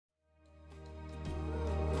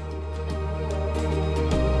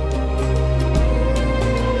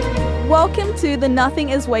Welcome to the Nothing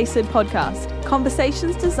is Wasted podcast,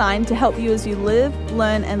 conversations designed to help you as you live,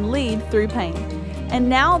 learn, and lead through pain. And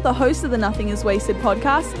now, the host of the Nothing is Wasted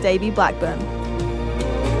podcast, Davey Blackburn.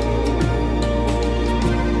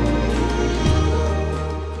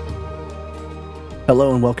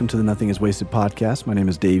 Hello and welcome to the Nothing is Wasted podcast. My name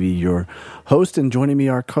is Davey, your host, and joining me,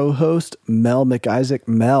 our co-host, Mel McIsaac.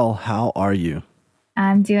 Mel, how are you?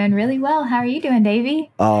 I'm doing really well. How are you doing,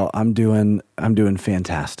 Davey? Oh, I'm doing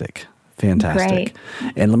fantastic. Fantastic.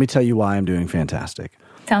 Great. And let me tell you why I'm doing fantastic.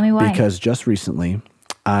 Tell me why. Because just recently,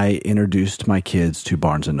 I introduced my kids to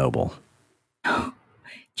Barnes & Noble.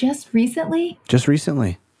 Just recently? Just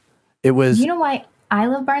recently. It was... You know why I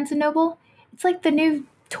love Barnes & Noble? It's like the new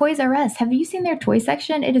Toys R Us. Have you seen their toy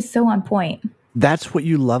section? It is so on point. That's what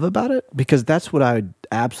you love about it? Because that's what I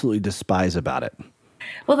absolutely despise about it.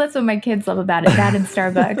 Well, that's what my kids love about it. That and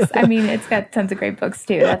Starbucks. I mean, it's got tons of great books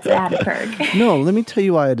too. That's an added perk. No, let me tell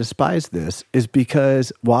you why I despise this is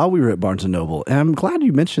because while we were at Barnes & Noble, and I'm glad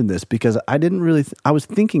you mentioned this because I didn't really, I was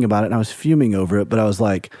thinking about it and I was fuming over it, but I was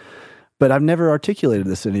like, but I've never articulated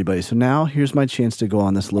this to anybody. So now here's my chance to go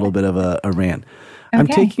on this little bit of a rant. Okay. I'm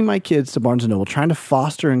taking my kids to Barnes & Noble, trying to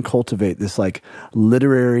foster and cultivate this like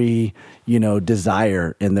literary,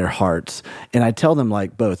 desire in their hearts. And I tell them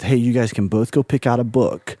like both, hey, you guys can both go pick out a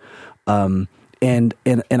book. And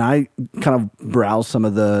I kind of browse some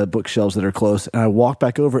of the bookshelves that are close and I walk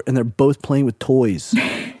back over and they're both playing with toys.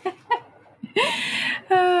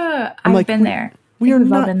 I've been there. We are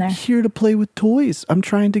not here to play with toys. I'm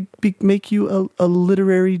trying to make you a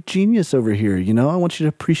literary genius over here. I want you to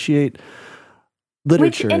appreciate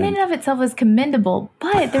literature. Which in and of itself is commendable,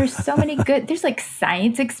 but there's so many good, there's like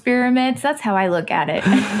science experiments. That's how I look at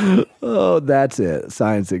it. Oh, that's it.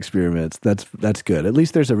 Science experiments. That's good. At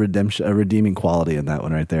least there's a redeeming quality in that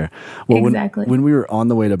one right there. Well, exactly. When we were on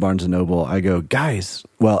the way to Barnes & Noble, I go, guys,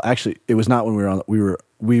 well, actually, it was not when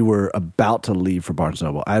we were about to leave for Barnes &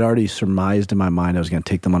 Noble. I'd already surmised in my mind I was going to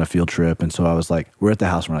take them on a field trip. And so I was like, we're at the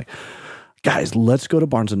house. And we're like, guys, let's go to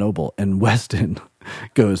Barnes & Noble. And Weston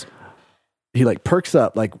goes, he like perks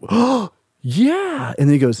up like, oh, yeah. And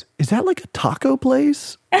then he goes, is that like a taco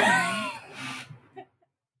place? That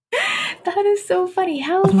is so funny.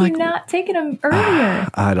 How have you not taken him earlier?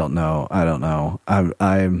 I don't know.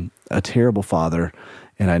 I'm a terrible father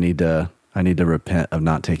and I need to repent of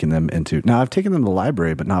not taking them into. Now I've taken them to the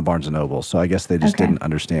library, but not Barnes & Noble. So I guess they just didn't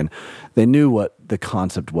understand. They knew what the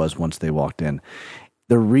concept was once they walked in.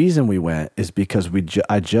 The reason we went is because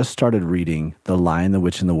I just started reading The Lion, the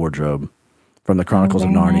Witch, and the Wardrobe from the Chronicles of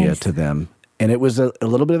Narnia to them. And it was a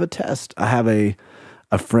little bit of a test. I have a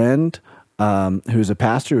friend who's a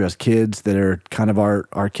pastor who has kids that are kind of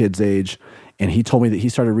our kids' age. And he told me that he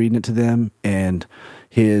started reading it to them. And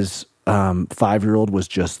his 5-year-old was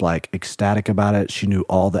just like ecstatic about it. She knew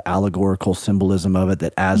all the allegorical symbolism of it,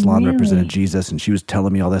 that Aslan represented Jesus. And she was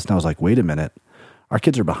telling me all this. And I was like, wait a minute. Our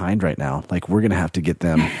kids are behind right now. Like, we're going to have to get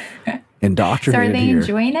them indoctrinated. So are they here.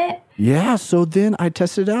 Enjoying it? Yeah. So then I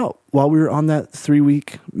tested it out. While we were on that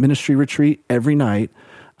 3-week ministry retreat, every night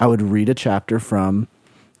I would read a chapter from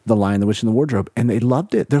The Lion, the Witch, and the Wardrobe. And they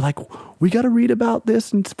loved it. They're like, we got to read about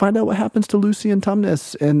this and find out what happens to Lucy and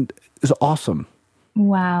Tumnus. And it's awesome.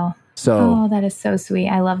 Wow. So, that is so sweet.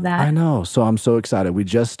 I love that. I know. So I'm so excited. We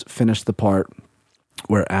just finished the part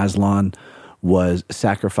where Aslan was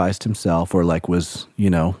sacrificed himself, or like was,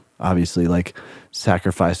 obviously like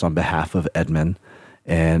sacrificed on behalf of Edmund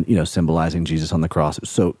and, symbolizing Jesus on the cross. It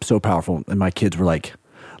was so powerful. And my kids were like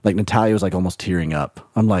Natalia was like almost tearing up.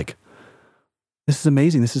 I'm like, this is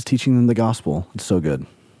amazing. This is teaching them the gospel. It's so good.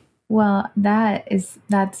 Well,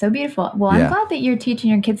 that's so beautiful. Well, I'm glad that you're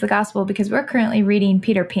teaching your kids the gospel because we're currently reading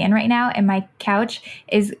Peter Pan right now. And my couch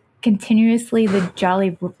is continuously the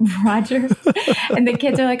Jolly Roger. And the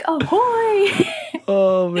kids are like, oh, boy.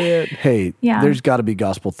 Oh, man. Hey, there's got to be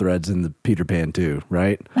gospel threads in the Peter Pan too,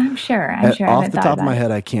 right? I'm sure. Off the top of my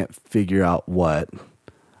head, I can't figure out what.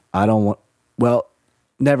 I don't want. Well,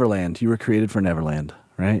 Neverland. You were created for Neverland,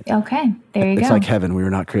 right? Okay. There you go. It's like heaven. We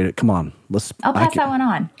were not created. Come on. I'll pass that one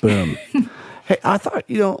on. Boom. Hey, I thought,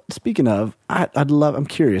 speaking of, I'm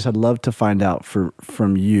curious. I'd love to find out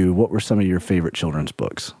from you, what were some of your favorite children's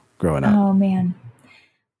books growing up? Oh, man.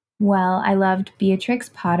 Well, I loved Beatrix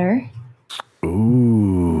Potter.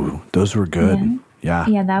 Ooh, those were good. Yeah.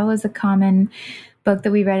 Yeah, that was a common book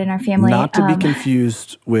that we read in our family. Not to be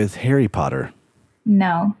confused with Harry Potter.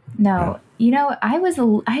 No.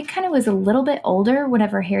 I kind of was a little bit older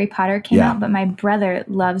whenever Harry Potter came out, but my brother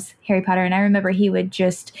loves Harry Potter, and I remember he would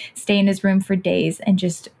just stay in his room for days and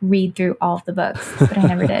just read through all of the books, but I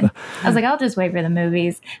never did. I was like, I'll just wait for the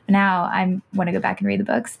movies. But now I want to go back and read the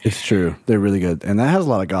books. It's true. They're really good. And that has a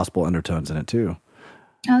lot of gospel undertones in it too.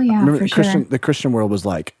 Oh yeah, remember for sure. The Christian world was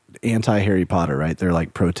like anti-Harry Potter, right? They're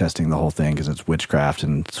like protesting the whole thing because it's witchcraft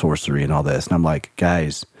and sorcery and all this. And I'm like,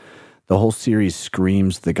 guys, the whole series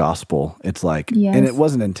screams the gospel. It's like, and it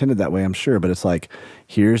wasn't intended that way, I'm sure, but it's like,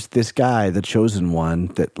 here's this guy, the chosen one,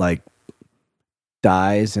 that like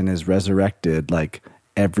dies and is resurrected. Like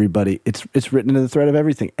everybody, it's written into the thread of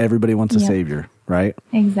everything. Everybody wants a savior, right?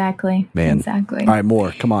 Exactly. Man. Exactly. All right,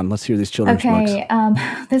 more. Come on, let's hear these children's books. Okay,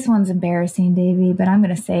 this one's embarrassing, Davey, but I'm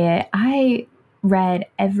going to say it. I read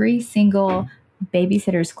every single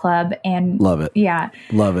Babysitter's Club and love it. Yeah.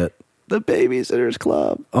 Love it. The Babysitter's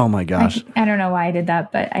Club. Oh my gosh. I don't know why I did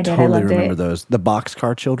that, but I did. Totally I loved remember it. those. The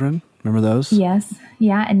Boxcar Children. Remember those? Yes.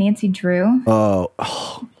 Yeah. And Nancy Drew.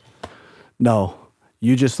 Oh. No.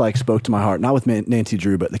 You just like spoke to my heart. Not with Nancy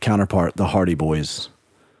Drew, but the counterpart, the Hardy Boys.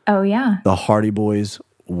 Oh, yeah. The Hardy Boys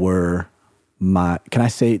were can I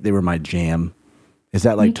say they were my jam? Is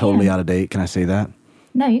that like totally out of date? Can I say that?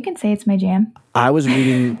 No, you can say it's my jam. I was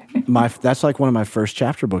reading that's like one of my first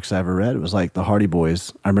chapter books I ever read. It was like the Hardy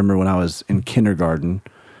Boys. I remember when I was in kindergarten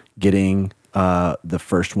getting the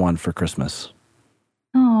first one for Christmas.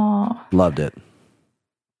 Oh, loved it.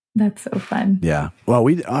 That's so fun. Yeah. Well,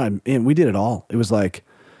 we did it all. It was like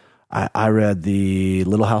I read the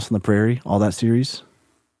Little House on the Prairie, all that series.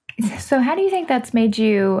 So how do you think that's made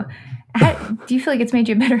you... do you feel like it's made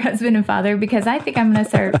you a better husband and father? Because I think I'm going to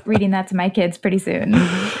start reading that to my kids pretty soon.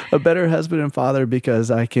 A better husband and father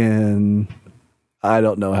because I don't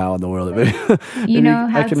know how in the world. You know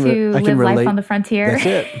how to live life on the frontier?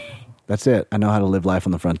 That's it. I know how to live life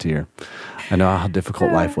on the frontier. I know how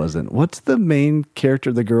difficult life was. And what's the main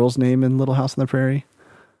character, the girl's name in Little House on the Prairie?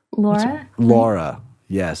 Laura? Laura.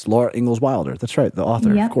 Yes. Laura Ingalls Wilder. That's right. The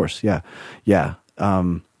author, of course. Yeah. Yeah.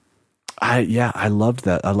 I loved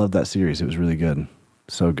that. I loved that series. It was really good.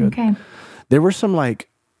 So good. Okay. There were some like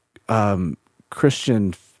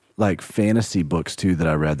Christian like fantasy books too that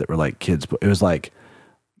I read that were like kids. It was like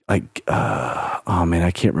oh man,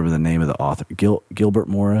 I can't remember the name of the author. Gilbert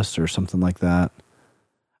Morris or something like that.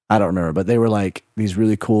 I don't remember, but they were like these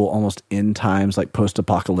really cool, almost end times, like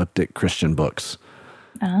post-apocalyptic Christian books.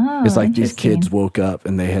 Oh, it's like these kids woke up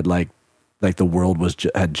and they had like the world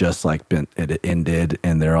had just like it ended,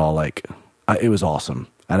 and they're all like, it was awesome.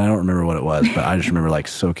 And I don't remember what it was, but I just remember like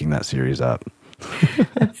soaking that series up.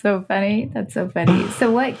 That's so funny. That's so funny.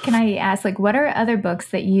 So what can I ask? Like, what are other books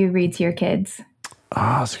that you read to your kids?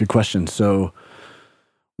 That's a good question. So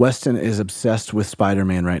Weston is obsessed with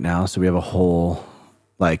Spider-Man right now. So we have a whole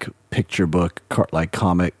like picture book, like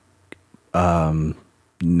comic,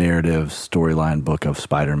 narrative storyline book of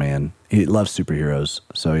Spider-Man. He loves superheroes,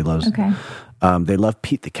 so he loves. Okay. They love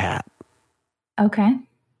Pete the Cat. Okay.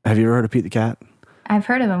 Have you ever heard of Pete the Cat? I've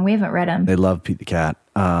heard of him. We haven't read him. They love Pete the Cat.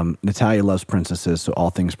 Natalia loves princesses, so all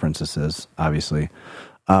things princesses, obviously.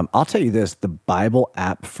 I'll tell you this: the Bible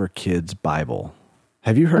app for kids Bible.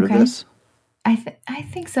 Have you heard of this? I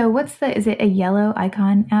think so. Is it a yellow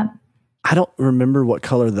icon app? I don't remember what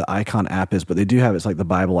color the icon app is, but they do have it's like the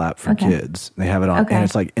Bible app for kids. They have it on, and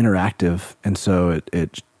it's like interactive, and so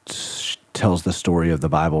it tells the story of the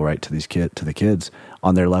Bible right to the kids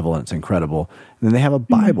on their level, and it's incredible. And then they have a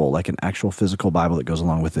Bible, like an actual physical Bible that goes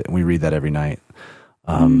along with it, and we read that every night.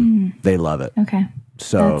 They love it. Okay,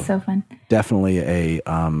 so that's so fun. Definitely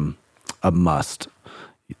a must.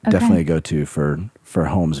 Definitely a go-to for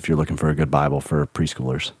homes if you're looking for a good Bible for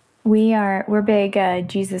preschoolers. We're big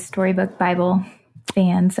Jesus Storybook Bible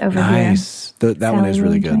fans over here. Nice. That one is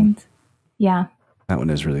really good. Yeah. That one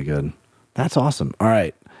is really good. That's awesome. All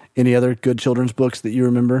right. Any other good children's books that you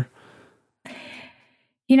remember?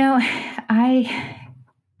 You know, I'm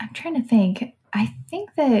trying to think. I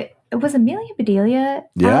think that it was Amelia Bedelia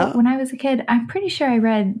out when I was a kid. I'm pretty sure I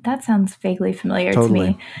read, that sounds vaguely familiar to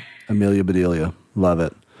me. Amelia Bedelia. Love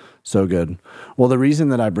it. So good. Well, the reason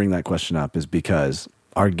that I bring that question up is because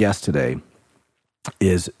our guest today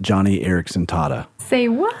is Joni Eareckson Tada. Say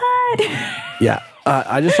what? Yeah.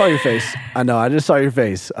 I just saw your face. I know. I just saw your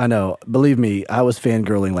face. I know. Believe me, I was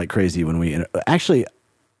fangirling like crazy when we... Actually,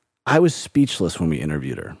 I was speechless when we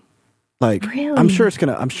interviewed her. Like, really? I'm sure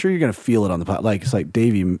you're gonna feel it on the pod. Like, it's like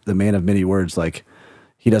Davey, the man of many words. Like,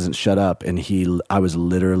 he doesn't shut up, and I was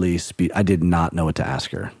literally I did not know what to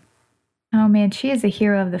ask her. Oh man, she is a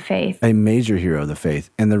hero of the faith. A major hero of the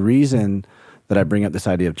faith, and the reason that I bring up this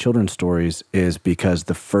idea of children's stories is because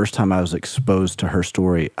the first time I was exposed to her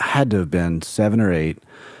story, I had to have been 7 or 8,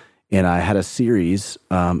 and I had a series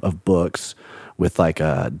of books with like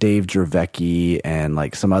Dave Jurvecki and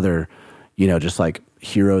like some other, just like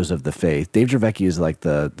heroes of the faith. Dave Jurvecki is like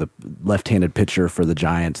the left-handed pitcher for the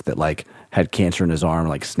Giants that like had cancer in his arm,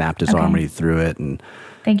 like snapped his arm when he threw it. And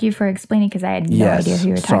thank you for explaining, because I had no idea who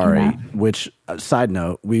you were talking about. Which, side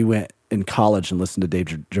note, we went in college and listened to Dave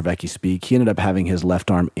Jurvecki speak. He ended up having his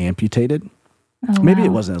left arm amputated. Oh, maybe it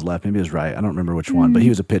wasn't his left, maybe it was right. I don't remember which one, but he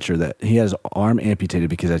was a pitcher that he had his arm amputated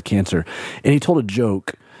because he had cancer. And he told a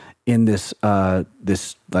joke in this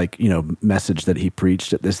message that he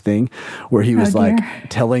preached at this thing, where he was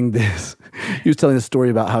telling this story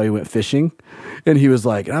about how he went fishing, and he was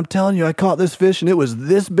like, I'm telling you, I caught this fish and it was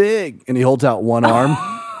this big, and he holds out one arm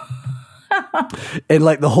and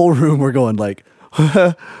like the whole room we're going like,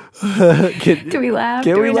 can we laugh?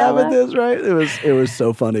 Can we laugh at this? Right? It was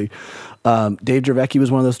so funny. Dave Jurvecki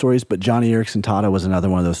was one of those stories, but Joni Eareckson Tada was another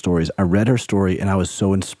one of those stories. I read her story and I was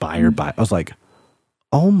so inspired by it. I was like,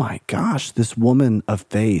 oh my gosh, this woman of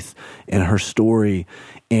faith and her story.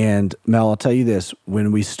 And Mel, I'll tell you this,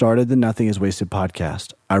 when we started the Nothing is Wasted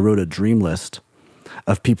podcast, I wrote a dream list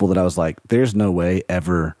of people that I was like, there's no way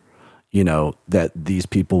ever, that these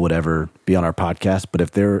people would ever be on our podcast. But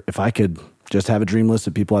if I could just have a dream list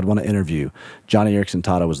of people I'd want to interview, Joni Eareckson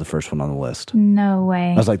Tada was the first one on the list. No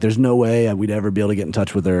way. I was like, there's no way we'd ever be able to get in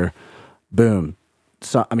touch with her. Boom.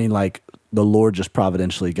 So, I mean, like the Lord just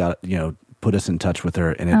providentially got, put us in touch with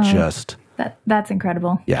her, and it that's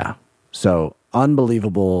incredible. Yeah. So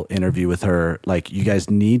unbelievable interview with her. Like, you guys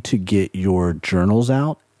need to get your journals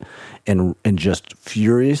out and just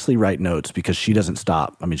furiously write notes, because she doesn't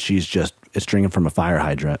stop. I mean, she's just stringing from a fire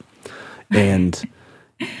hydrant. And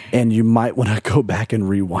and you might want to go back and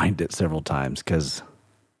rewind it several times, because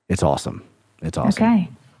it's awesome. It's awesome. Okay.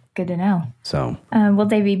 Good to know. So, well,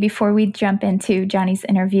 Davey, before we jump into Johnny's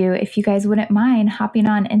interview, if you guys wouldn't mind hopping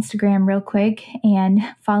on Instagram real quick and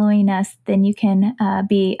following us, then you can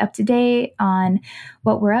be up to date on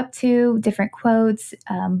what we're up to, different quotes,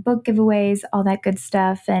 book giveaways, all that good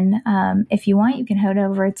stuff. And if you want, you can head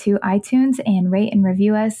over to iTunes and rate and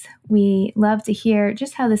review us. We love to hear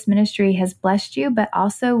just how this ministry has blessed you, but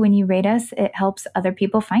also when you rate us, it helps other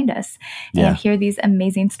people find us and hear these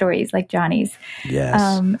amazing stories like Johnny's.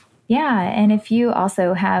 Yes. Yeah. And if you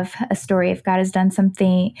also have a story, if God has done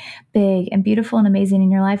something big and beautiful and amazing in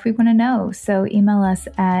your life, we want to know. So email us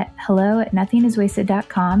at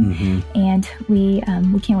hello@nothingiswasted.com. And we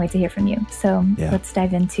can't wait to hear from you. So let's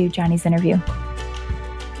dive into Johnny's interview.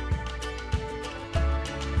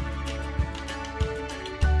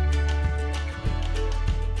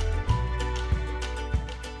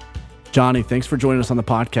 Joni, thanks for joining us on the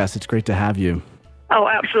podcast. It's great to have you. Oh,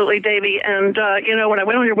 absolutely, Davey. And, when I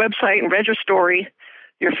went on your website and read your story,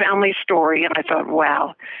 your family story, and I thought,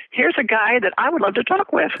 wow, here's a guy that I would love to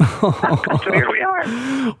talk with. So here we are.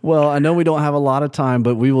 Well, I know we don't have a lot of time,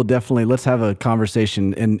 but we will definitely, let's have a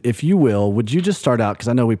conversation. And if you will, would you just start out, because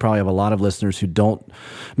I know we probably have a lot of listeners who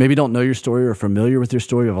maybe don't know your story or familiar with your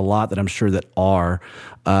story. We have a lot that I'm sure that are.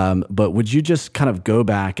 But would you just kind of go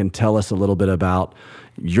back and tell us a little bit about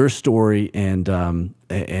your story and kind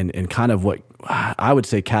of what I would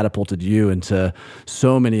say catapulted you into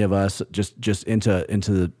so many of us, just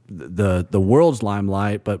into the world's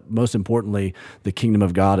limelight, but most importantly, the kingdom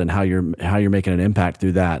of God, and how you're making an impact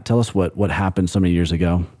through that. Tell us what happened so many years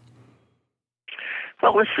ago.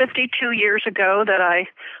 Well, it was 52 years ago that I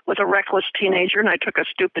was a reckless teenager, and I took a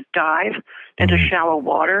stupid dive into shallow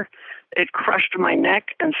water. It crushed my neck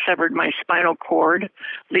and severed my spinal cord,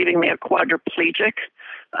 leaving me a quadriplegic,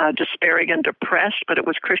 despairing and depressed. But it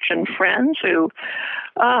was Christian friends who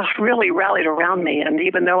really rallied around me. And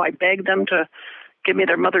even though I begged them to give me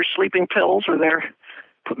their mother's sleeping pills or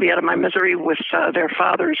put me out of my misery with their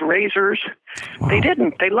father's razors, They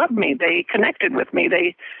didn't. They loved me. They connected with me.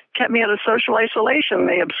 They kept me out of social isolation.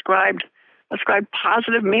 They ascribed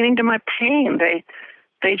positive meaning to my pain.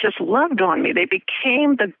 They just loved on me. They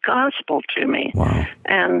became the gospel to me. Wow.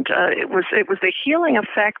 And it was the healing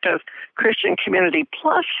effect of Christian community,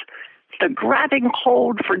 plus the grabbing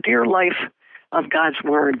hold for dear life of God's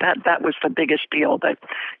word. That was the biggest deal. That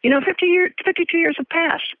 52 years have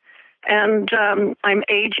passed, and I'm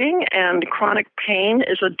aging, and chronic pain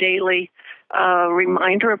is a daily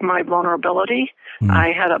reminder of my vulnerability.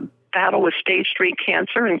 I had a battle with stage 3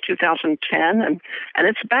 cancer in 2010, and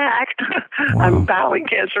it's back. Wow. I'm battling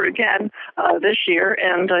cancer again this year,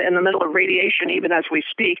 and in the middle of radiation even as we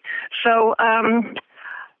speak. So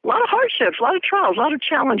a lot of hardships, a lot of trials, a lot of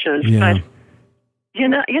challenges. Yeah. But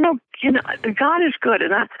God is good.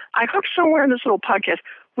 And I hope somewhere in this little podcast,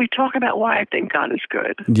 we talk about why I think God is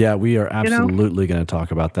good. Yeah, we are absolutely going to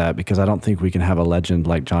talk about that, because I don't think we can have a legend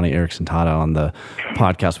like Joni Eareckson Tada on the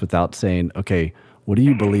podcast without saying, okay, what do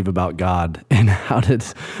you believe about God, and how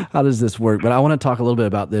does this work? But I want to talk a little bit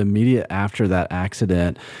about the immediate after that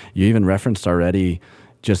accident. You even referenced already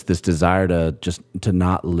just this desire to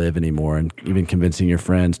not live anymore, and even convincing your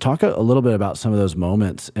friends. Talk a little bit about some of those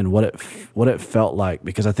moments and what it felt like,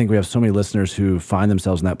 because I think we have so many listeners who find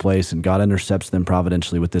themselves in that place, and God intercepts them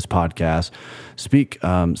providentially with this podcast. Speak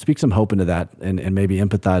some hope into that, and maybe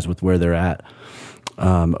empathize with where they're at.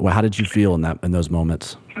 How did you feel in those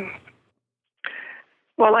moments?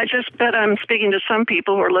 Well, I just bet I'm speaking to some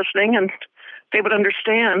people who are listening, and they would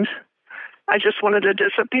understand. I just wanted to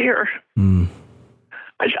disappear.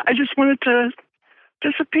 I just wanted to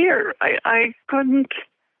disappear. I couldn't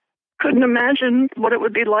imagine what it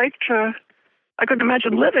would be like I couldn't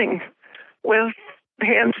imagine living with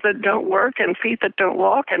hands that don't work and feet that don't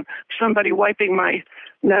walk, and somebody wiping my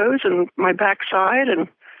nose and my backside and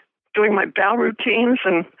doing my bowel routines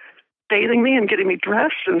and bathing me and getting me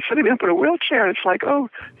dressed and setting me up in a wheelchair. It's like, oh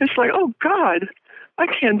God, I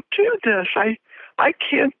can't do this. I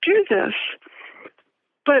can't do this.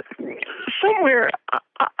 But somewhere,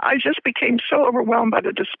 I just became so overwhelmed by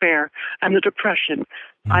the despair and the depression.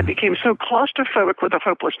 I became so claustrophobic with the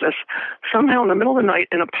hopelessness. Somehow in the middle of the night,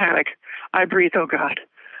 in a panic, I breathed, oh God,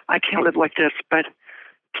 I can't live like this, but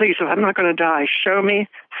please, if I'm not going to die, show me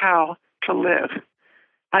how to live.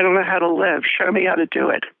 I don't know how to live. Show me how to do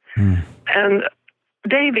it. And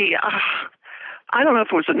Davey, I don't know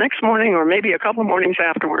if it was the next morning or maybe a couple of mornings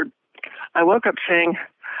afterward, I woke up saying,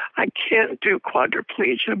 I can't do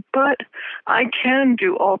quadriplegia, but I can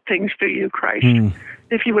do all things through you, Christ,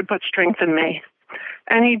 if you would but strengthen me.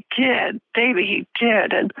 And he did. Davey, he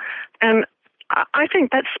did. And I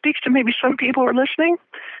think that speaks to maybe some people who are listening.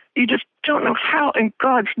 You just don't know how, in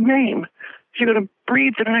God's name, you're going to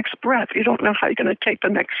breathe the next breath. You don't know how you're going to take the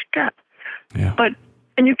next step. Yeah.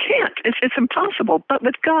 And you can't. It's impossible. But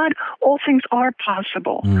with God, all things are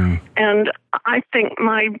possible. And I think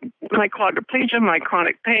my quadriplegia, my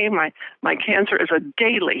chronic pain, my cancer is a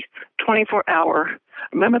daily, 24-hour,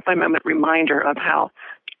 moment-by-moment reminder of how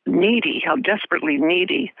needy, how desperately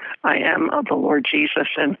needy I am of the Lord Jesus.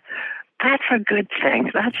 And that's a good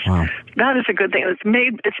thing. That is a good thing.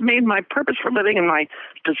 It's made my purpose for living and my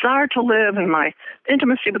desire to live and my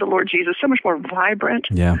intimacy with the Lord Jesus so much more vibrant.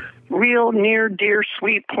 Yeah. Real, near, dear,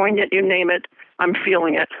 sweet, poignant, you name it. I'm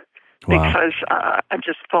feeling it because I've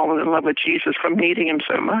just fallen in love with Jesus from needing him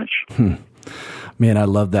so much. Man, I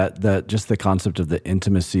love that just the concept of the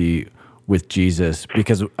intimacy with Jesus,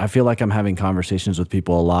 because I feel like I'm having conversations with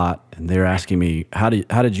people a lot, and they're asking me, how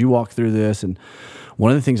did you walk through this? And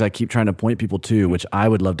one of the things I keep trying to point people to, which I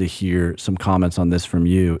would love to hear some comments on this from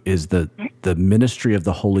you, is the ministry of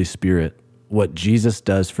the Holy Spirit, what Jesus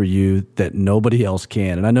does for you that nobody else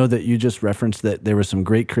can. And I know that you just referenced that there was some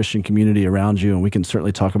great Christian community around you, and we can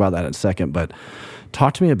certainly talk about that in a second, but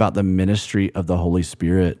talk to me about the ministry of the Holy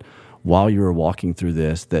Spirit while you were walking through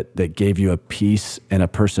this that gave you a peace and a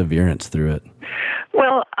perseverance through it.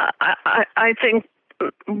 Well, I think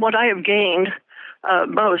what I have gained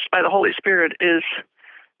most by the Holy Spirit is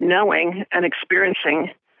knowing and experiencing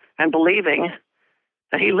and believing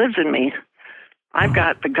that he lives in me. I've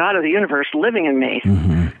got the God of the universe living in me.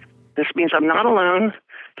 This means I'm not alone.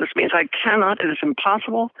 This means it is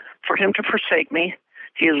impossible for him to forsake me.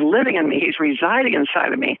 He is living in me. He's residing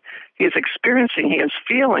inside of me. He is experiencing. He is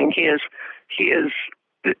feeling. He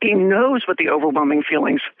knows what the overwhelming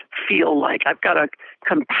feelings feel like. I've got a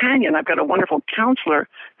companion. I've got a wonderful counselor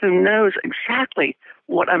who knows exactly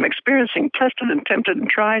what I'm experiencing, tested and tempted and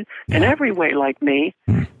tried in every way like me.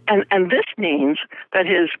 And this means that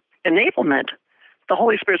his enablement, the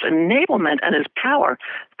Holy Spirit's enablement and his power,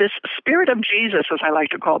 this Spirit of Jesus, as I like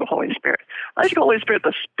to call the Holy Spirit. I like to call the Holy Spirit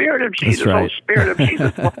the Spirit of Jesus. That's right. Oh, Spirit of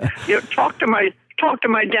Jesus. Well, talk to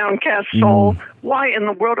my downcast soul. Why in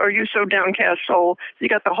the world are you so downcast, soul? You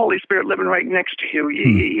got the Holy Spirit living right next to you.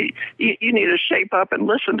 You need to shape up and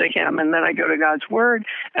listen to him. And then I go to God's Word,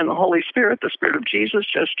 and the Holy Spirit, the Spirit of Jesus,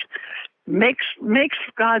 just makes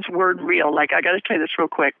God's Word real. Like, I got to tell you this real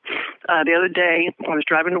quick. The other day, I was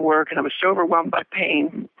driving to work, and I was so overwhelmed by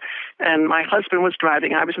pain. And my husband was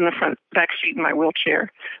driving. I was in the back seat in my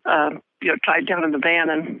wheelchair, tied down in the van,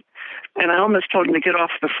 and I almost told him to get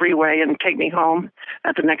off the freeway and take me home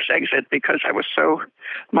at the next exit because I was so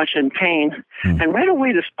much in pain. And right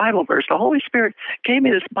away, this Bible verse, the Holy Spirit gave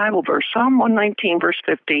me this Bible verse, Psalm 119, verse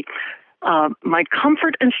 50. My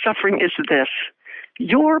comfort in suffering is this: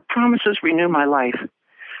 your promises renew my life.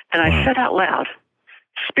 And I said out loud,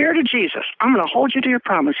 Spirit of Jesus, I'm going to hold you to your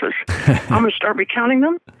promises. I'm going to start recounting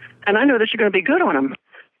them, and I know that you're going to be good on them.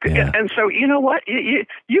 Yeah. And so, you know what?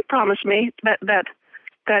 You promised me that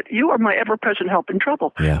you are my ever-present help in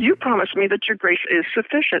trouble. Yeah. You promised me that your grace is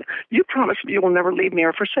sufficient. You promised you will never leave me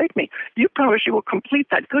or forsake me. You promised you will complete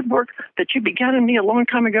that good work that you began in me a long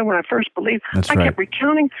time ago when I first believed. I kept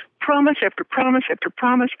recounting promise after promise after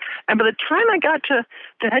promise. And by the time I got to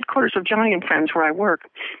the headquarters of Joni and Friends where I work,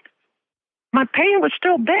 my pain was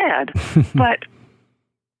still bad, but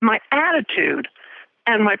my attitude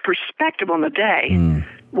and my perspective on the day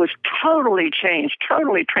was totally changed,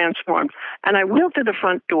 totally transformed. And I wheeled through the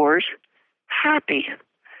front doors happy.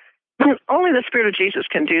 Only the Spirit of Jesus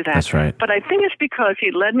can do that. That's right. But I think it's because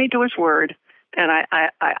he led me to his word, and I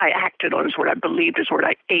acted on his word. I believed his word.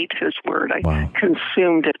 I ate his word. I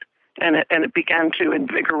consumed it, and it began to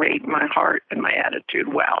invigorate my heart and my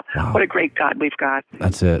attitude. Wow. What a great God we've got.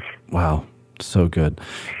 That's it. Wow. So good.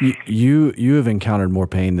 You have encountered more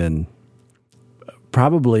pain than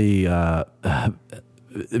probably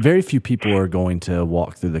very few people are going to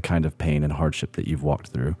walk through the kind of pain and hardship that you've walked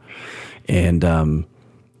through, and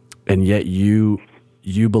yet you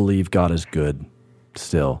believe God is good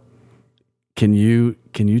still. Can you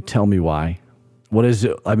tell me why? What is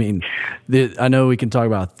it? I mean, I know we can talk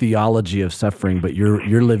about theology of suffering, but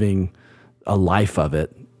you're living a life of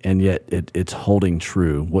it, and yet it's holding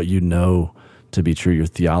true. What you know to be true, your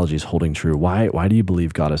theology is holding true. Why do you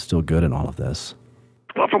believe God is still good in all of this?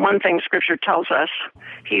 Well, for one thing, Scripture tells us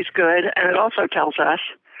he's good, and it also tells us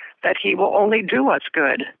that he will only do us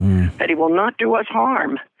good, that he will not do us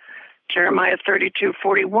harm. Jeremiah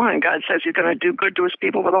 32:41, God says he's going to do good to his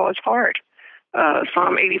people with all his heart.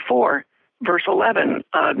 Psalm 84, verse 11,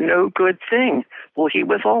 no good thing will he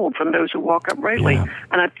withhold from those who walk uprightly. Yeah.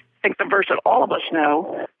 And I think the verse that all of us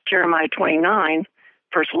know, Jeremiah 29,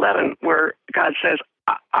 verse 11, where God says,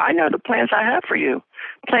 I know the plans I have for you,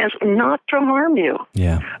 plans not to harm you,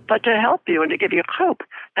 but to help you and to give you hope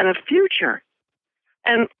and a future.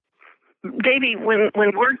 And Davey, when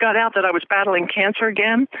word got out that I was battling cancer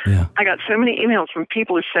again, I got so many emails from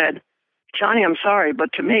people who said, Joni, I'm sorry,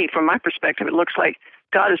 but to me, from my perspective, it looks like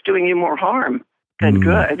God is doing you more harm than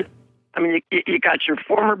good. I mean, you got your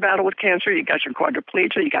former battle with cancer, you got your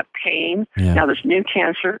quadriplegia, you got pain, now this new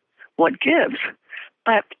cancer. What gives?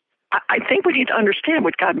 But I think we need to understand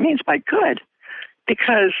what God means by good,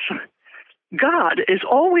 because God is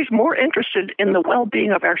always more interested in the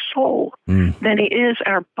well-being of our soul than he is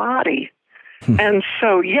our body. And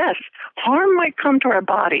so, yes, harm might come to our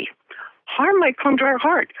body. Harm might come to our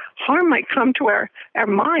heart. Harm might come to our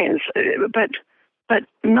minds, but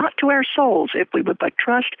not to our souls if we would but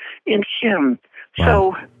trust in him. Wow.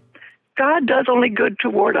 So God does only good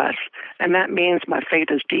toward us, and that means my faith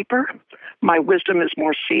is deeper, my wisdom is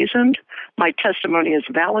more seasoned, my testimony is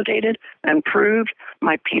validated and proved,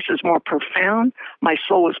 my peace is more profound, my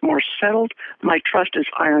soul is more settled, my trust is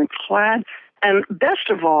ironclad, and best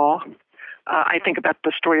of all, I think about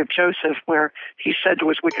the story of Joseph, where he said to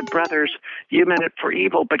his wicked brothers, you meant it for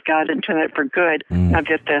evil, but God intended it for good. Now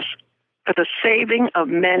get this, for the saving of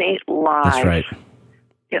many lives. That's right.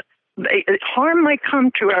 Harm might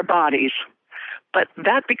come to our bodies, but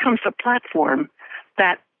that becomes the platform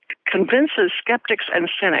that convinces skeptics and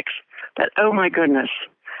cynics that, oh my goodness,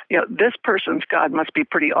 this person's God must be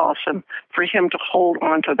pretty awesome for him to hold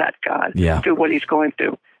on to that God through what he's going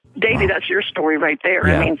through. Davey, that's your story right there.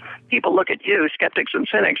 I mean, people look at you, skeptics and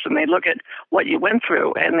cynics, and they look at what you went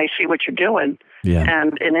through, and they see what you're doing.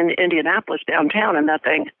 And in Indianapolis downtown, and that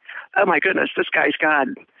thing, oh my goodness, this guy's God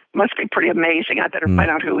must be pretty amazing. I better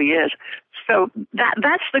find out who he is. So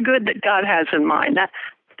that's the good that God has in mind.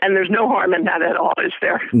 And there's no harm in that at all, is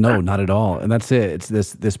there? No, not at all. And that's it. It's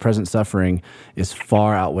this present suffering is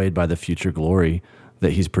far outweighed by the future glory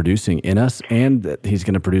that he's producing in us, and that he's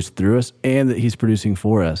going to produce through us, and that he's producing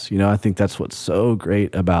for us. I think that's what's so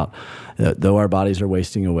great about, though our bodies are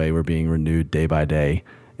wasting away, we're being renewed day by day,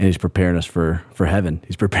 and he's preparing us for heaven.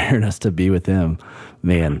 He's preparing us to be with him.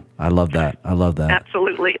 Man, I love that.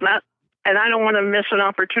 Absolutely. And I don't want to miss an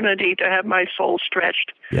opportunity to have my soul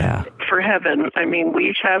stretched for heaven. I mean, we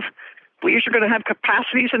each are going to have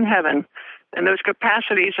capacities in heaven, and those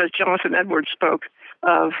capacities, as Jonathan Edwards spoke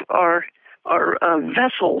of, are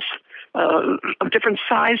vessels of different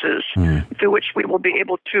sizes through which we will be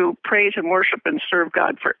able to praise and worship and serve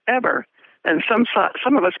God forever. And some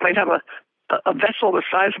of us might have a vessel the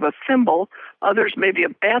size of a thimble, others may be a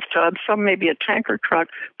bathtub, some may be a tanker truck.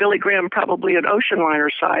 Billy Graham probably an ocean liner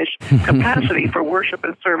size capacity for worship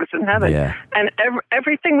and service in heaven. And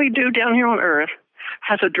everything we do down here on earth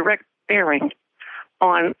has a direct bearing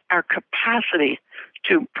on our capacity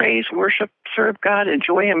to praise, worship, serve God,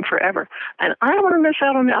 enjoy Him forever. And I don't want to miss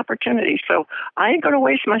out on the opportunity. So I ain't going to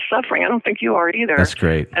waste my suffering. I don't think you are either. That's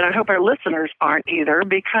great. And I hope our listeners aren't either,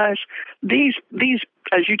 because these,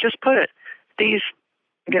 as you just put it, these,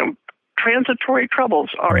 transitory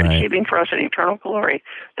troubles are achieving for us an eternal glory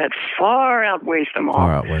that far outweighs them all.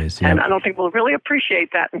 Far outweighs, yeah. And I don't think we'll really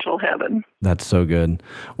appreciate that until heaven. That's so good.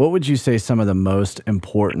 What would you say some of the most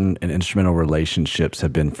important and instrumental relationships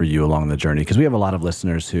have been for you along the journey? Because we have a lot of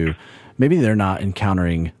listeners who maybe they're not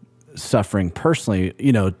encountering suffering personally,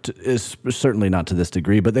 is certainly not to this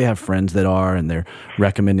degree, but they have friends that are, and they're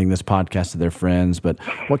recommending this podcast to their friends. But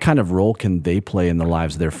what kind of role can they play in the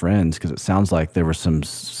lives of their friends? Because it sounds like there were some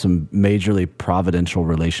majorly providential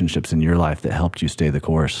relationships in your life that helped you stay the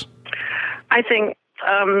course. I think,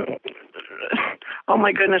 oh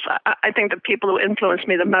my goodness, I think the people who influenced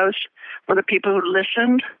me the most were the people who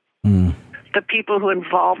listened, the people who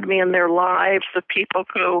involved me in their lives, the people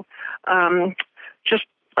who just,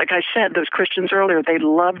 like I said, those Christians earlier, they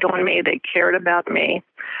loved on me, they cared about me.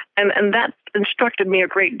 And that instructed me a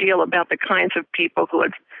great deal about the kinds of people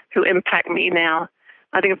who impact me now.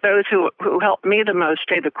 I think those who help me the most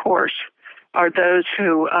stay the course are those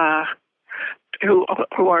who are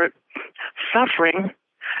suffering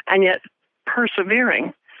and yet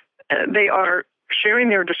persevering. They are sharing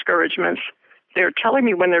their discouragements. They're telling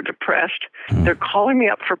me when they're depressed. They're calling me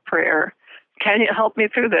up for prayer. Can you help me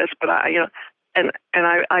through this? But I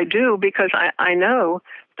do, because I know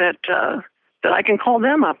that I can call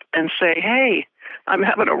them up and say, hey, I'm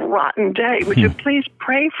having a rotten day. Would you please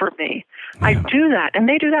pray for me? Yeah. I do that, and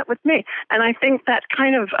they do that with me. And I think that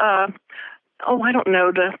kind of,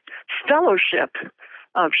 the fellowship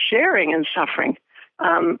of sharing and suffering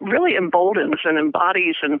really emboldens and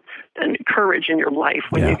embodies and courage in your life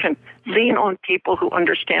when you can lean on people who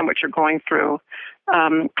understand what you're going through.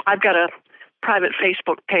 I've got a private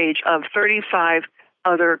Facebook page of 35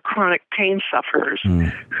 other chronic pain sufferers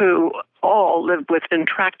who all live with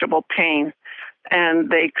intractable pain. And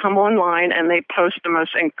they come online and they post the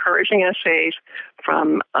most encouraging essays,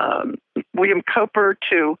 from William Cowper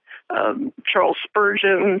to Charles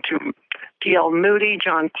Spurgeon to D.L. Moody,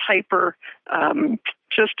 John Piper,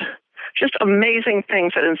 just amazing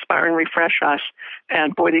things that inspire and refresh us.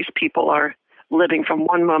 And boy, these people are living from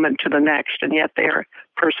one moment to the next, and yet they are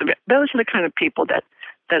persevering. Those are the kind of people that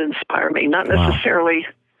inspire me, not necessarily,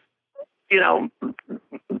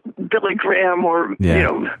 Billy Graham or,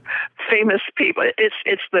 famous people.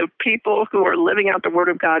 It's the people who are living out the Word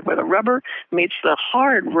of God where the rubber meets the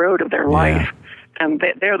hard road of their life, and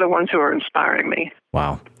they're the ones who are inspiring me.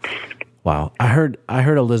 Wow. I heard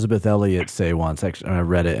Elizabeth Elliot say once, actually, I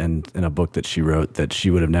read it in a book that she wrote, that she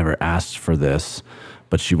would have never asked for this,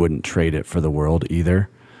 but she wouldn't trade it for the world either.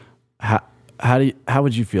 How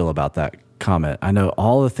would you feel about that comment? I know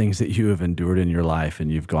all the things that you have endured in your life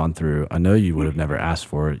and you've gone through, I know you would have never asked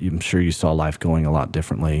for it. I'm sure you saw life going a lot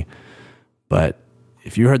differently. But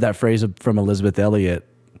if you heard that phrase from Elizabeth Elliot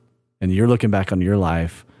and you're looking back on your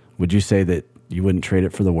life, would you say that you wouldn't trade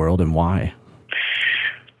it for the world, and why?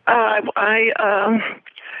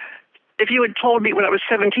 If you had told me when I was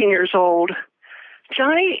 17 years old,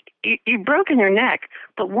 Johnny, you've broken your neck,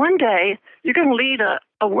 but one day you're going to lead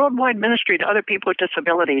a worldwide ministry to other people with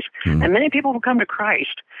disabilities, and many people will come to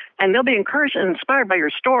Christ, and they'll be encouraged and inspired by your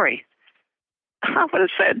story. I would have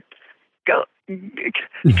said, go,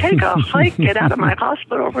 take a hike, get out of my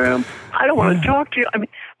hospital room. I don't want to talk to you. I mean,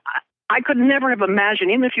 I could never have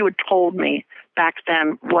imagined, even if you had told me back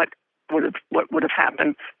then what would have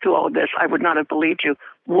happened to all of this, I would not have believed you.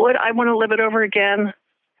 Would I want to live it over again?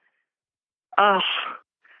 The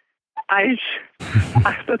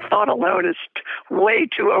thought alone is way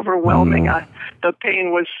too overwhelming. The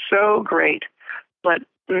pain was so great. But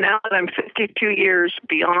now that I'm 52 years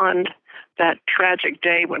beyond that tragic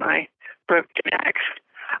day when I broke my neck,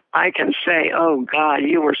 I can say, oh, God,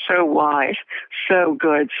 you were so wise, so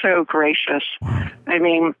good, so gracious. I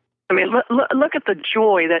mean, look at the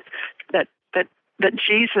joy that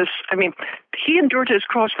Jesus, he endured his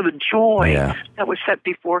cross for the joy that was set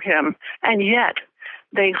before him. And yet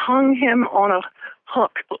they hung him on a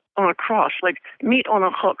hook, on a cross, like meat on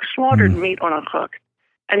a hook, slaughtered meat on a hook.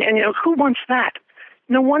 And who wants that?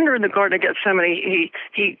 No wonder in the Garden of Gethsemane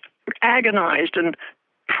he agonized and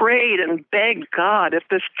prayed and begged God, if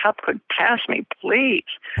this cup could pass me, please,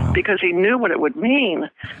 because he knew what it would mean.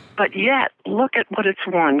 But yet, look at what it's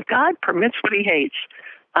won. God permits what he hates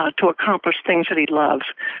to accomplish things that he loves.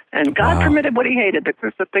 And God permitted what he hated, the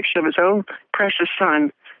crucifixion of his own precious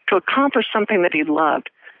son, to accomplish something that he loved.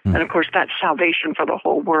 And of course, that's salvation for the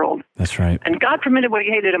whole world. That's right. And God permitted what he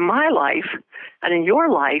hated in my life and in your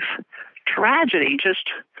life tragedy, just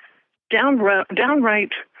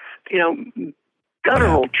downright,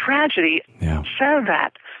 guttural tragedy, said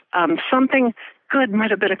that something good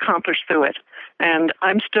might have been accomplished through it. And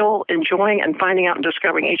I'm still enjoying and finding out and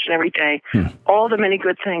discovering each and every day all the many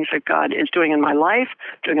good things that God is doing in my life,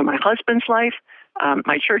 doing in my husband's life,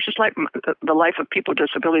 my church's life, the life of people with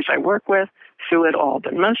disabilities I work with, through it all.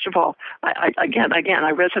 But most of all, I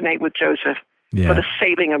resonate with Joseph for the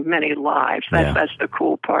saving of many lives. That's the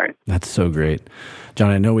cool part. That's so great. John,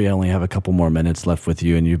 I know we only have a couple more minutes left with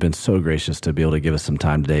you, and you've been so gracious to be able to give us some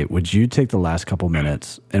time today. Would you take the last couple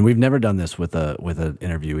minutes? And we've never done this with an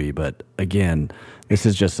interviewee, but again, this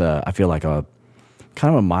is just I feel like a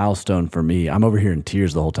kind of a milestone for me. I'm over here in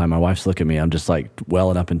tears the whole time. My wife's looking at me. I'm just like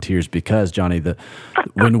welling up in tears because, Johnny,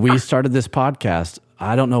 when we started this podcast,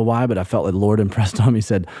 I don't know why, but I felt like the Lord impressed on me,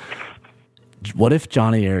 said, what if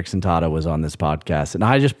Joni Eareckson Tada was on this podcast? And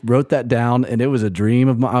I just wrote that down, and it was a dream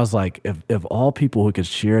of mine. I was like, if all people who could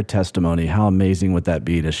share a testimony, how amazing would that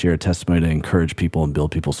be to share a testimony to encourage people and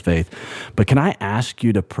build people's faith? But can I ask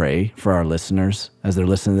you to pray for our listeners as they're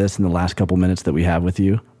listening to this in the last couple minutes that we have with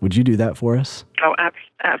you? Would you do that for us? Oh,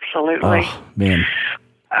 absolutely. Oh, man.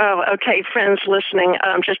 Oh, okay. Friends listening,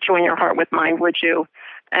 just join your heart with mine, would you?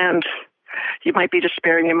 And you might be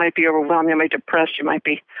despairing, you might be overwhelmed, you might be depressed, you might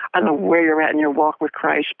be, I don't know where you're at in your walk with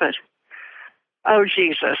Christ, but, oh,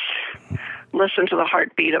 Jesus, listen to the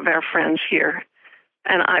heartbeat of our friends here.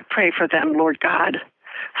 And I pray for them, Lord God.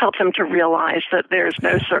 Help them to realize that there's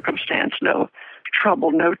no circumstance, no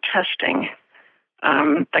trouble, no testing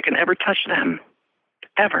that can ever touch them,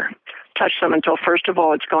 ever touch them until, first of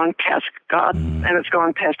all, it's gone past God and it's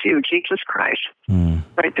gone past you, Jesus Christ,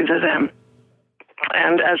 right through to them.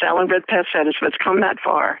 And as Alan Redpath said, if it's come that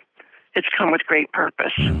far, it's come with great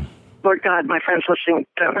purpose. Lord God, my friends listening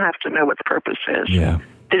don't have to know what the purpose is. Yeah.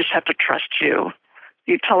 They just have to trust you.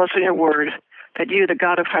 You tell us in your word that you, the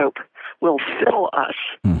God of hope, will fill us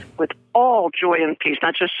with all joy and peace,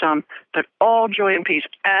 not just some, but all joy and peace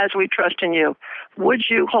as we trust in you. Would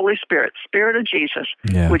you, Holy Spirit, Spirit of Jesus,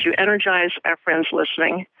 would you energize our friends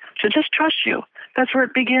listening to just trust you? That's where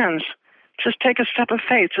it begins. Just take a step of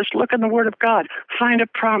faith. Just look in the Word of God. Find a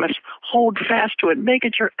promise. Hold fast to it. Make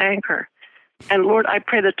it your anchor. And Lord, I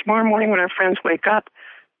pray that tomorrow morning when our friends wake up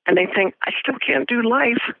and they think, I still can't do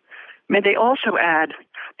life, may they also add,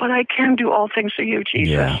 but I can do all things through you,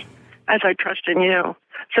 Jesus, as I trust in you.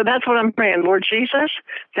 So that's what I'm praying, Lord Jesus,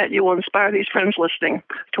 that you will inspire these friends listening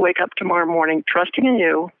to wake up tomorrow morning trusting in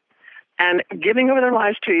you and giving over their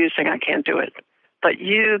lives to you, saying, I can't do it. But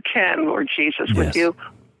you can, Lord Jesus, with you.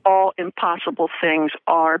 All impossible things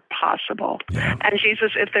are possible. Yeah. And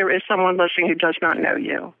Jesus, if there is someone listening who does not know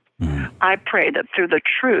you, I pray that through the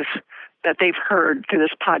truth that they've heard through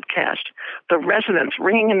this podcast, the resonance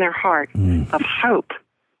ringing in their heart of hope,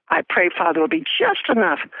 I pray, Father, will be just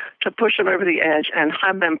enough to push them over the edge and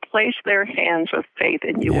have them place their hands of faith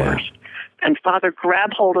in yours. Yeah. And Father,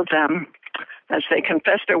 grab hold of them as they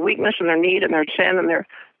confess their weakness and their need and their sin and their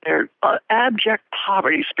abject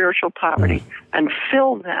poverty, spiritual poverty, and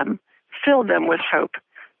fill them with hope.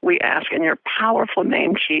 We ask in your powerful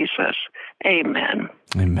name, Jesus. Amen.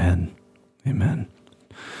 Amen. Amen.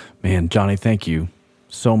 Man, Johnny, thank you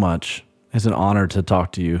so much. It's an honor to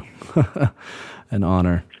talk to you. An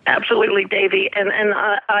honor. Absolutely, Davey. And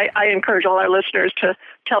I encourage all our listeners to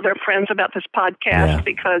tell their friends about this podcast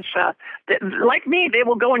because, like me, they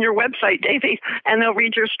will go on your website, Davey, and they'll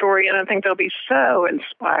read your story, and I think they'll be so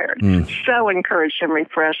inspired, so encouraged and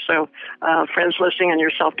refreshed. So, friends listening and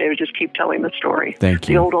yourself, David, just keep telling the story. Thank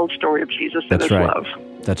you. The old story of Jesus and his love.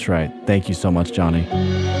 That's right. Thank you so much, Johnny.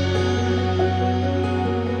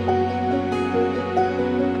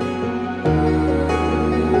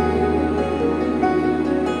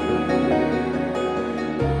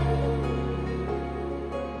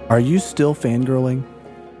 Are you still fangirling?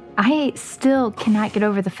 I still cannot get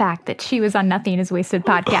over the fact that she was on Nothing Is Wasted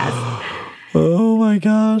podcast. Oh my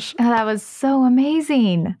gosh. Oh, that was so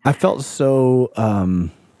amazing. I felt so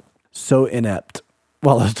inept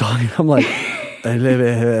while I was talking. I'm like,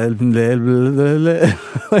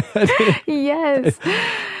 yes.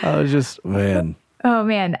 I was just, man. Oh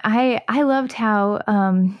man. I loved how,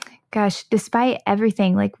 despite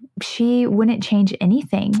everything, like she wouldn't change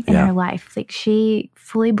anything in her life. Like she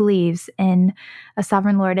fully believes in a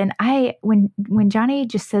sovereign Lord. And when Johnny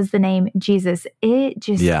just says the name Jesus, it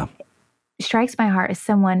just strikes my heart as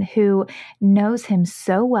someone who knows him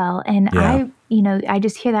so well. And I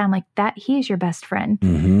just hear that. I'm like, that he is your best friend.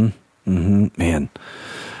 Mm-hmm. Mm-hmm. Man,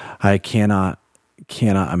 I cannot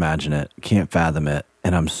imagine it. Can't fathom it.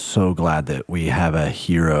 And I'm so glad that we have a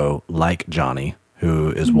hero like Johnny,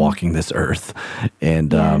 who is walking this earth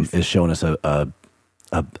and is showing us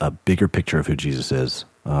a bigger picture of who Jesus is.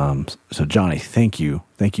 So Joni, thank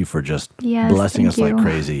you for just blessing us like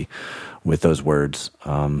crazy with those words.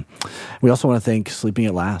 We also want to thank Sleeping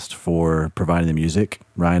at Last for providing the music.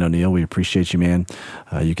 Ryan O'Neill, we appreciate you, man.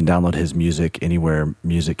 You can download his music anywhere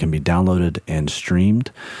music can be downloaded and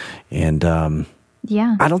streamed. And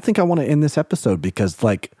I don't think I want to end this episode because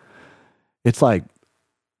it's like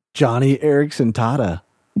Joni Eareckson Tada.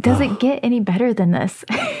 Does it get any better than this?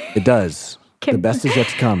 It does. The best is yet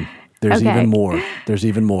to come. There's even more. There's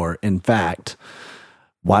even more. In fact,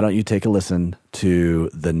 why don't you take a listen to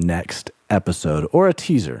the next episode or a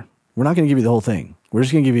teaser? We're not going to give you the whole thing. We're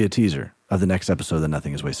just going to give you a teaser of the next episode of the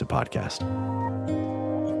Nothing is Wasted podcast.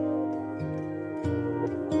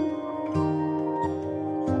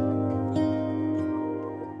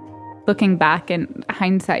 Looking back in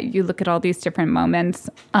hindsight, you look at all these different moments.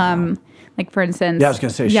 Like, for instance... I was going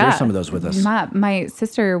to say, share some of those with us. My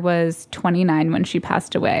sister was 29 when she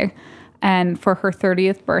passed away. And for her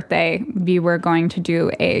 30th birthday, we were going to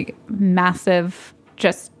do a massive,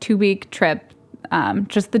 just 2-week trip,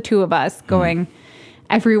 just the two of us going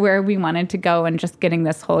everywhere we wanted to go and just getting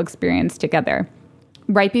this whole experience together.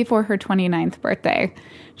 Right before her 29th birthday,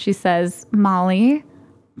 she says, Molly,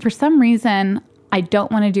 for some reason, I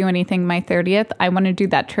don't want to do anything my 30th. I want to do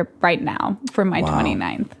that trip right now for my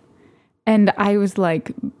 29th. And I was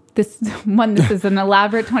like, this is an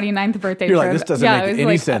elaborate 29th birthday You're trip. Like, this doesn't make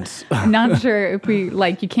any sense. I'm not sure if we,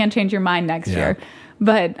 you can't change your mind next year.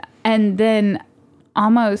 And then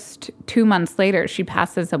almost 2 months later, she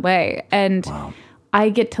passes away. And I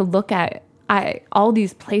get to look at all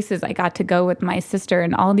these places I got to go with my sister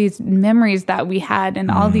and all these memories that we had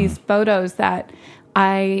and all these photos that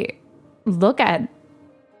I look at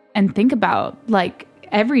and think about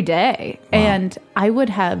every day. And I would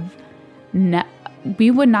have...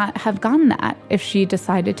 we would not have gotten that if she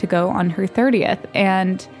decided to go on her 30th.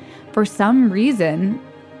 And for some reason,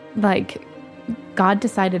 God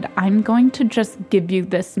decided, I'm going to just give you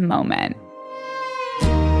this moment.